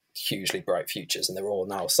are hugely bright futures, and they're all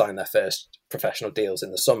now signed their first professional deals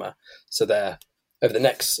in the summer. So they're, over the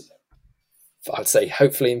next, I'd say,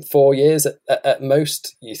 hopefully in 4 years at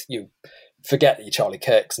most, you forget your Charlie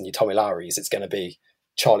Kirks and your Tommy Lowrys. It's going to be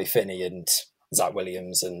Charlie Finney and Zach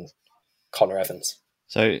Williams and Connor Evans.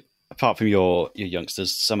 So apart from your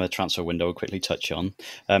youngsters, summer transfer window we'll quickly touch on.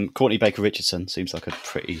 Courtney Baker-Richardson seems like a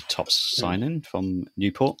pretty top signing from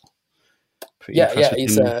Newport. Pretty impressive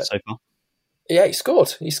he's so far. Yeah, he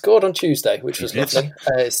scored. He scored on Tuesday, which was lovely.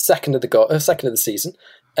 Second of the season.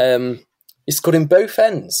 He scored in both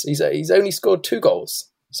ends. He's only scored 2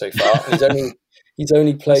 goals so far. And he's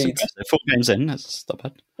only played 4 games in. That's not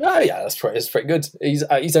bad. Oh yeah, that's pretty good.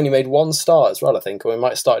 He's only made 1 start as well, I think, or he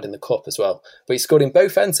might have started in the cup as well. But he scored in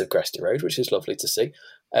both ends of Gresty Road, which is lovely to see.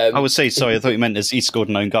 I would say, sorry, I thought you meant he scored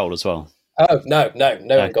an own goal as well. Oh no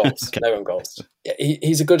own goals, okay. No own goals.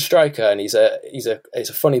 He's a good striker, and he's a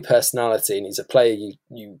funny personality, and he's a player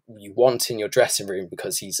you want in your dressing room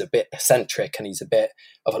because he's a bit eccentric and he's a bit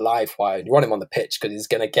of a live wire. And you want him on the pitch because he's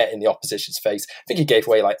going to get in the opposition's face. I think he gave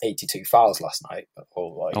away like 82 fouls last night,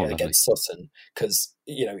 against Sutton, because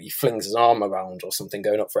he flings his arm around or something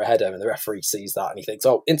going up for a header, and the referee sees that and he thinks,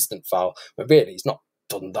 oh, instant foul, but really he's not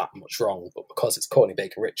done that much wrong, but because it's Courtney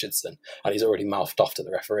Baker-Richardson and he's already mouthed off to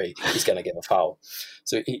the referee, he's going to give a foul.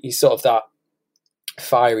 So he's sort of that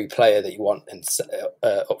fiery player that you want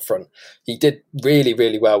up front. He did really,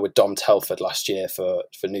 really well with Dom Telford last year for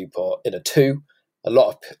Newport in a 2. A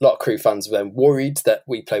lot of Crewe fans were then worried that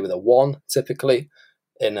we play with a 1 typically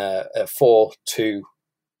in a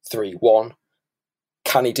 4-2-3-1.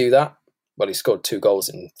 Can he do that? Well, he scored 2 goals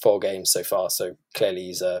in 4 games so far, so clearly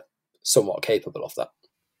he's somewhat capable of that.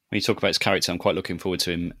 When you talk about his character, I'm quite looking forward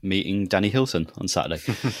to him meeting Danny Hilton on Saturday.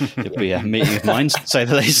 It'll be a meeting of minds, to say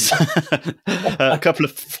the least. A couple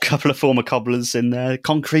of former cobblers in there.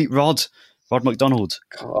 Concrete Rod McDonald,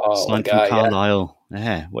 signed from Carlisle.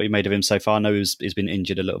 Yeah, what you made of him so far? I know he's been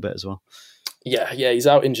injured a little bit as well. Yeah, he's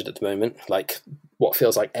out injured at the moment, like what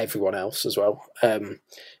feels like everyone else as well.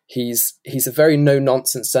 He's a very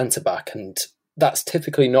no-nonsense centre-back, and that's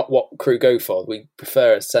typically not what Crewe go for. We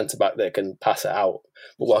prefer a centre-back that can pass it out.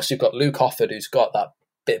 But whilst you've got Luke Offord, who's got that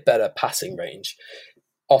bit better passing range,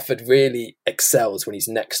 Offord really excels when he's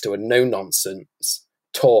next to a no-nonsense,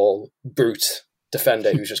 tall, brute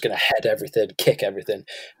defender who's just going to head everything, kick everything.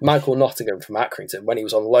 Michael Nottingham from Accrington, when he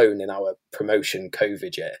was on loan in our promotion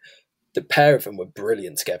COVID year, the pair of them were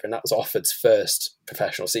brilliant together, and that was Offord's first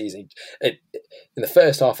professional season. In the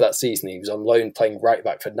first half of that season, he was on loan playing right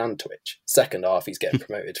back for Nantwich. Second half, he's getting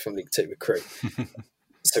promoted from League 2 with Crewe.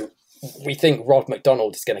 So we think Rod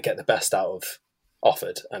McDonald is going to get the best out of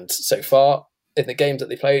Offord, and so far in the games that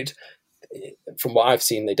they played, from what I've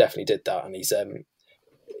seen, they definitely did that, and he's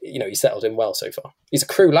he settled in well so far. He's a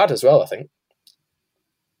Crewe lad as well, I think.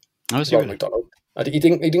 Oh, is he Rod really? McDonald. He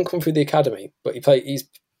didn't come through the academy, but he's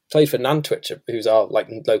played for Nantwich, who's our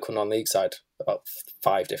local non-league side, about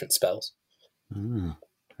 5 different spells. Very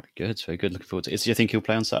good, very good. Looking forward to it. Do you think he'll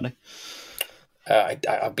play on Saturday?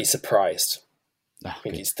 I'd be surprised. I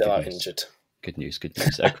think he's still out injured. Good news. It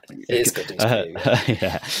is good news.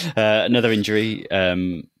 Another injury,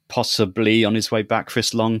 possibly on his way back.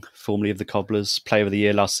 Chris Long, formerly of the Cobblers, Player of the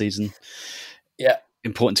Year last season. Yeah.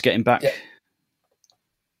 Important to get him back.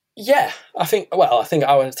 Yeah, I think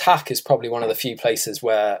our attack is probably one of the few places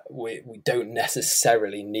where we don't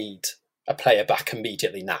necessarily need a player back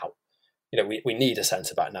immediately now. We need a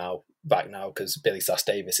centre-back back now because Billy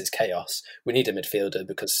Sass-Davis is chaos. We need a midfielder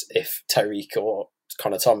because if Tariq or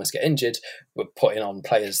Connor Thomas get injured, we're putting on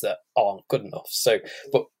players that aren't good enough. So,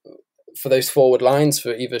 but for those forward lines,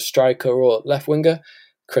 for either striker or left winger,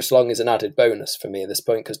 Chris Long is an added bonus for me at this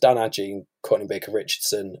point because Dan Adjie, Courtney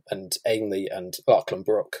Baker-Richardson and Ainley and Lachlan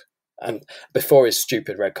Brook, and before his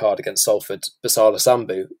stupid red card against Salford, Basala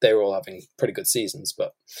Sambu, they were all having pretty good seasons.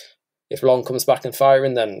 But if Long comes back and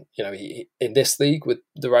firing, then he, in this league with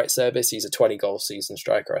the right service, he's a 20-goal season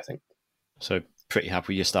striker, I think. So pretty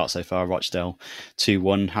happy with your start so far. Rochdale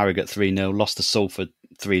 2-1, Harrogate 3-0, lost to Salford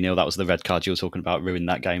 3-0. That was the red card you were talking about, ruined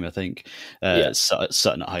that game, I think.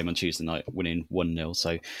 Sutton at home on Tuesday night, winning 1-0.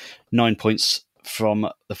 So 9 points from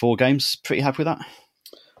the 4 games. Pretty happy with that?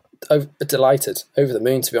 Delighted, over the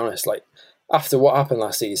moon, to be honest. after what happened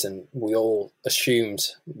last season, we all assumed,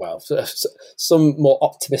 well, some more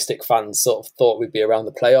optimistic fans sort of thought we'd be around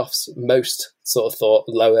the playoffs. Most sort of thought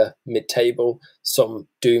lower mid-table. Some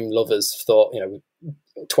Doom lovers thought,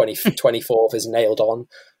 24th is nailed on.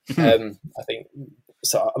 I think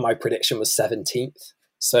so. My prediction was 17th.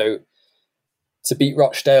 So to beat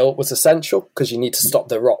Rochdale was essential because you need to stop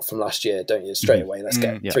the rot from last year, don't you? Straight away, let's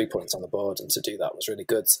get 3 points on the board, and to do that was really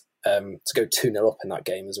good. To go 2-0 up in that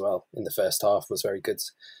game as well in the first half was very good.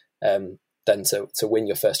 Then to win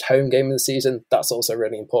your first home game of the season, that's also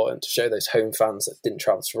really important to show those home fans that didn't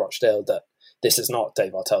travel to Rochdale that this is not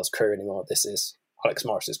Dave Artell's crew anymore. This is Alex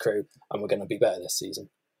Morris's crew, and we're going to be better this season.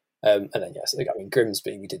 And then, yes, I mean,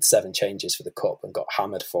 Grimsby, we did 7 changes for the Cup and got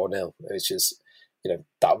hammered 4-0, which is,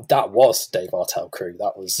 that was Dave Artell crew.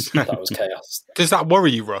 That was chaos. Does that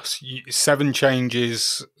worry you, Russ? 7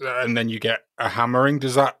 changes and then you get a hammering.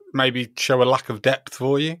 Does that maybe show a lack of depth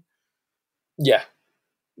for you? Yeah.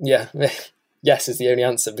 Yes is the only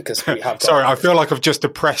answer because we have. Sorry, I feel like I've just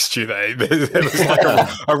depressed you there. There was like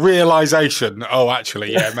a realization. Oh,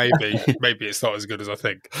 actually, yeah, maybe it's not as good as I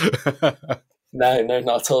think. No,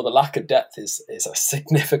 not at all. The lack of depth is a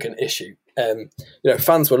significant issue.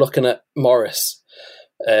 Fans were looking at Morris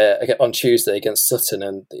on Tuesday against Sutton,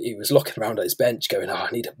 and he was looking around at his bench, going,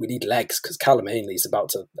 we need legs because Callum Ainley's about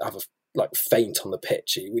to have a faint on the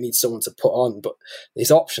pitch. We need someone to put on, but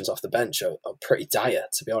his options off the bench are pretty dire,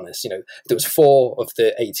 to be honest. There was 4 of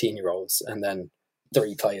the 18-year-olds, and then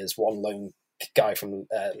 3 players, 1 lone guy from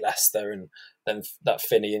Leicester, and then that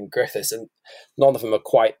Finney and Griffiths, and none of them are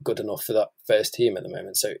quite good enough for that first team at the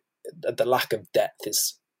moment. So the lack of depth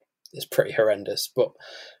is pretty horrendous. But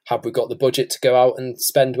have we got the budget to go out and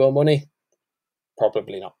spend more money?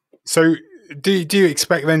 Probably not. So do you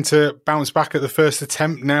expect then to bounce back at the first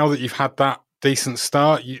attempt now that you've had that decent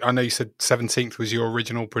start? I know you said 17th was your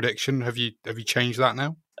original prediction. Have you changed that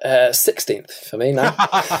now? 16th for me now.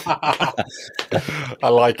 I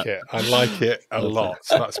like it a lot.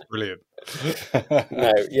 That's brilliant.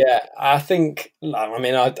 No, yeah, I think. I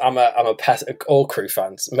mean, I'm a all Crew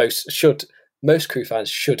fans. Most Crew fans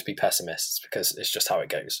should be pessimists because it's just how it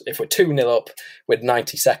goes. If we're 2-0 up with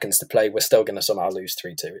 90 seconds to play, we're still going to somehow lose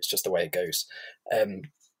 3-2. It's just the way it goes.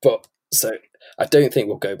 But so I don't think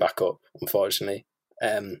we'll go back up, unfortunately.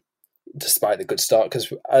 Despite the good start,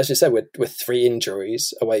 because as you said, we're 3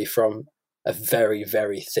 injuries away from a very,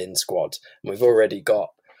 very thin squad. And we've already got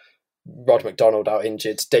Rod McDonald out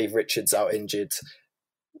injured, Dave Richards out injured,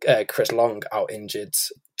 Chris Long out injured,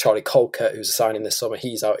 Charlie Colkett, who's a signing this summer,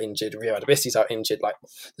 he's out injured, Rio Adebisi's out injured.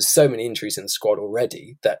 There's so many injuries in the squad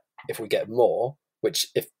already that if we get more, which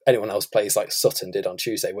if anyone else plays like Sutton did on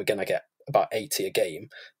Tuesday, we're going to get about 80 a game,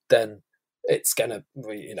 then it's going to,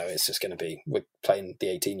 it's just going to be, we're playing the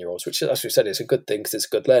 18-year-olds, which, as we said, is a good thing because it's a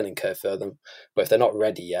good learning curve for them. But if they're not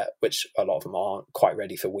ready yet, which a lot of them aren't quite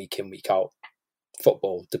ready for week in, week out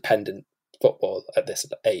dependent football at this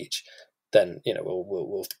age, then,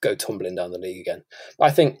 we'll go tumbling down the league again. But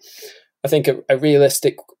I think a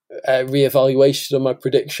realistic reevaluation of my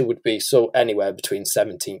prediction would be anywhere between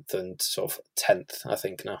 17th and sort of 10th, I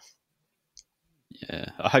think now. Yeah,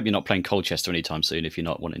 I hope you're not playing Colchester anytime soon if you're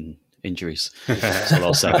not wanting injuries. So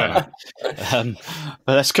I'll say that.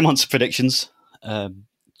 But let's come on to predictions.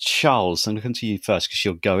 Charles, I'm looking to you first because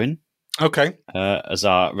you're going. Okay. As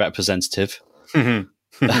our representative.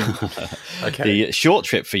 Okay. The short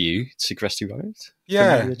trip for you to Gresty Road.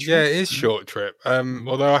 Yeah, it is short trip.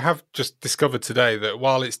 Although I have just discovered today that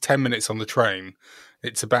while it's 10 minutes on the train,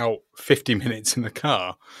 it's about 50 minutes in the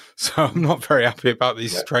car. So I'm not very happy about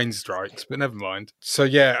these train strikes, but never mind. So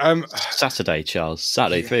yeah. Saturday, Charles.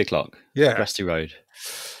 Saturday, 3:00. Yeah. Gresty Road.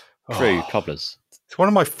 Crew, Cobblers. It's one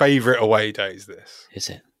of my favourite away days, this. Is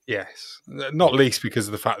it? Yes. Not least because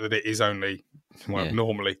of the fact that it is only,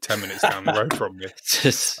 normally 10 minutes down the road from you.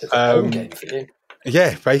 It's a home game for you.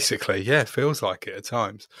 Yeah, basically. Yeah, feels like it at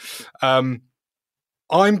times. I'm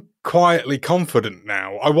quietly confident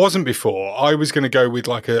now. I wasn't before. I was going to go with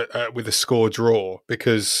with a score draw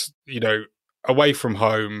because, away from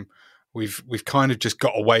home, we've kind of just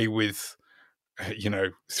got away with,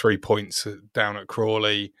 3 points down at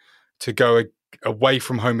Crawley. To go away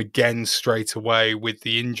from home again straight away with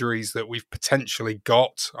the injuries that we've potentially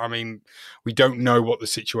got. I mean, we don't know what the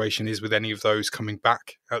situation is with any of those coming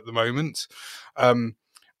back at the moment.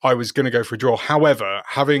 I was going to go for a draw. However,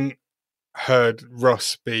 having heard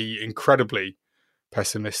Russ be incredibly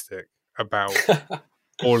pessimistic about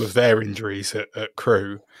all of their injuries at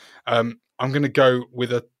Crew, I'm going to go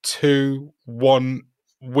with a 2-1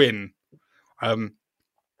 win.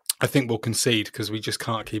 I think we'll concede because we just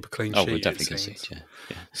can't keep a clean sheet. We'll definitely concede,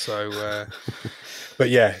 yeah. So, but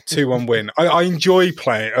yeah, 2-1 win. I enjoy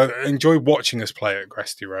playing. Enjoy watching us play at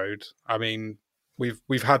Gresty Road. I mean,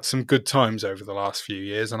 we've had some good times over the last few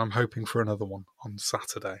years, and I'm hoping for another one on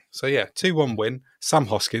Saturday. So yeah, 2-1 win. Sam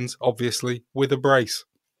Hoskins, obviously, with a brace.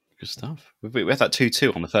 Good stuff. We had that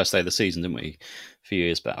 2-2 on the first day of the season, didn't we? A few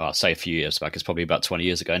years back. Well, I'll say a few years back. It's probably about 20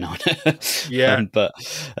 years ago now. Yeah. But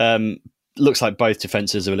looks like both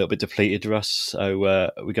defences are a little bit depleted, Russ. So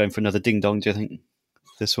are we going for another ding-dong, do you think,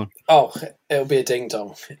 this one? Oh, it'll be a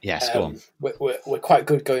ding-dong. Yes, go on. We're quite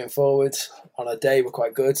good going forward. On a day, we're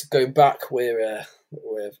quite good. Going back, we're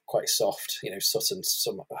quite soft. Sutton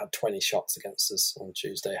had 20 shots against us on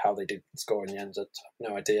Tuesday. How they did score in the end, I have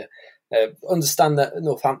no idea. Understand that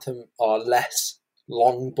Northampton are less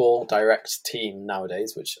long ball direct team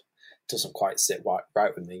nowadays, which doesn't quite sit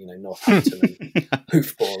right with me. Northampton and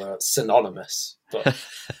hoofball are synonymous, but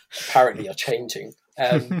apparently are changing,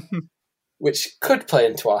 which could play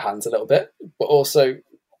into our hands a little bit, but also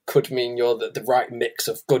could mean you're the right mix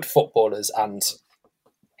of good footballers and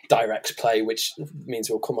direct play, which means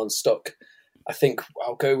we'll come unstuck. I think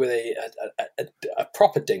I'll go with a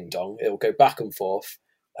proper ding-dong. It'll go back and forth.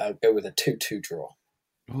 I'll go with a 2-2 draw.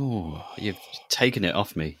 Oh, you've taken it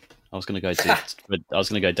off me. I was going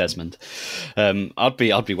to go Desmond. I'd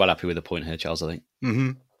be well happy with a point here, Charles. I think.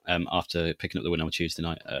 Mm-hmm. After picking up the win on Tuesday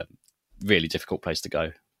night, really difficult place to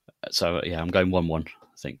go. So yeah, I'm going 1-1. I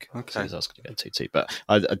think. Okay. So that's going to go 2-2, but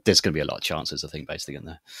there's going to be a lot of chances. I think based again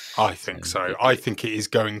there. I think so. I think it is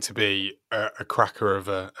going to be a cracker of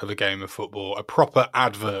a game of football, a proper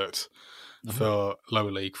advert for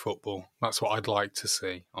lower league football. That's what I'd like to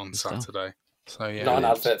see on Saturday. So yeah, not an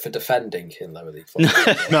advert for defending in lower league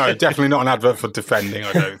football. No, definitely not an advert for defending.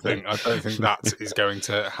 I don't think that is going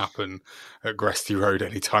to happen at Gresty Road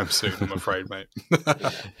anytime soon. I'm afraid, mate.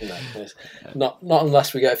 Not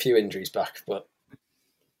unless we get a few injuries back. But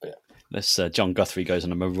yeah. Unless John Guthrie goes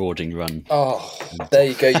on a marauding run. Oh, there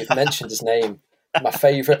you go. You've mentioned his name. My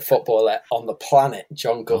favourite footballer on the planet,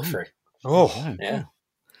 John Guthrie. Oh, yeah.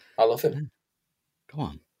 I love him. Go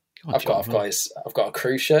on. I've got a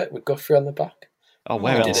crew shirt with Guthrie on the back. Oh,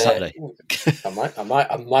 wear it on Saturday.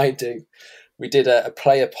 I might do. We did a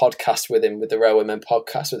player podcast with him, with the Rail Women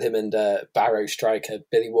podcast, with him and Barrow striker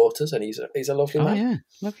Billy Waters, and he's a lovely man. Oh yeah,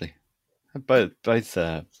 lovely. Both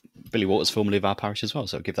Billy Waters, formerly of our parish as well.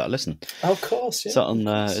 So give that a listen. Oh, of course. Yeah.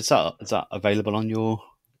 Is that available on your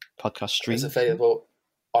podcast stream? It's available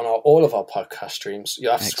on all of our podcast streams.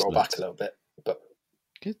 You have to scroll back a little bit, but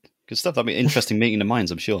good stuff. That'll be an interesting meeting of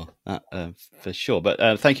minds, I'm sure. For sure.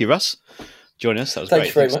 But thank you, Russ, joining us. That was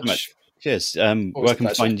great. Thank you very much. Cheers. Where can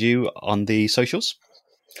we find you on the socials?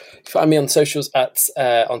 Find me on socials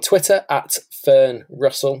on Twitter at Fern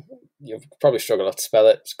Russell. You'll probably struggle to spell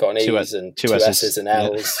it. It's got an E's and two S's and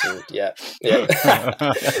L's. Yeah. And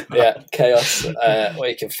yeah, chaos. Or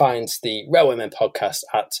you can find the Railwaymen podcast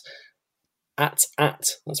at that's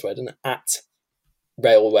weird, isn't it? At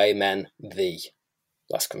Railwaymen the.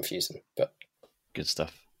 That's confusing, but good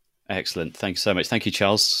stuff. Excellent. Thank you so much. Thank you,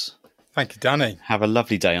 Charles. Thank you, Danny. Have a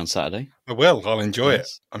lovely day on Saturday. I will. I'll enjoy it,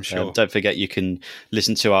 I'm sure. Don't forget, you can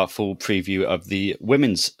listen to our full preview of the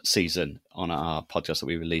women's season on our podcast that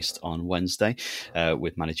we released on Wednesday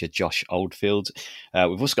with manager Josh Oldfield.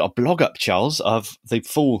 We've also got a blog up, Charles, of the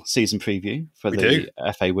full season preview for the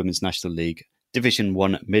FA Women's National League Division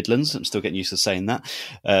 1 Midlands. I'm still getting used to saying that.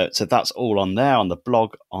 So that's all on there, on the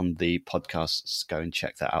blog, on the podcasts. Go and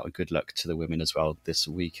check that out. And good luck to the women as well this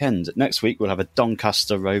weekend. Next week, we'll have a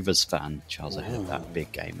Doncaster Rovers fan, Charles, ahead of that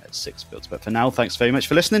big game at Sixfields. But for now, thanks very much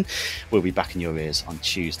for listening. We'll be back in your ears on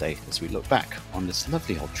Tuesday as we look back on this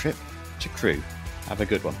lovely old trip to Crewe. Have a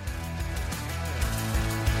good one.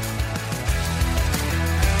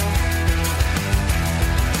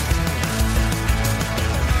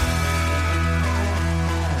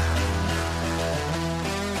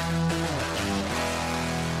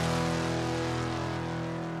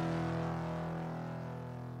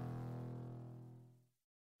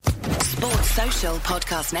 Social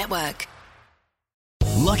Podcast Network.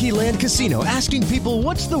 Lucky Land Casino, asking people,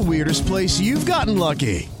 what's the weirdest place you've gotten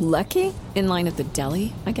lucky? Lucky? In line at the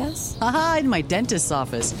deli, I guess? Aha, in my dentist's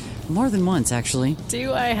office. More than once, actually.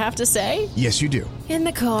 Do I have to say? Yes, you do. In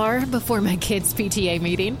the car before my kids' PTA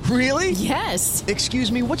meeting. Really? Yes. Excuse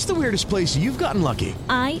me, what's the weirdest place you've gotten lucky?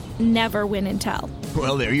 I never win and tell.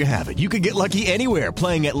 Well, there you have it. You can get lucky anywhere,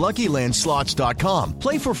 playing at LuckyLandSlots.com.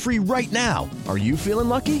 Play for free right now. Are you feeling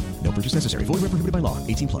lucky? No purchase necessary. Void where prohibited by law.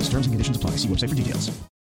 18+. Terms and conditions apply. See website for details.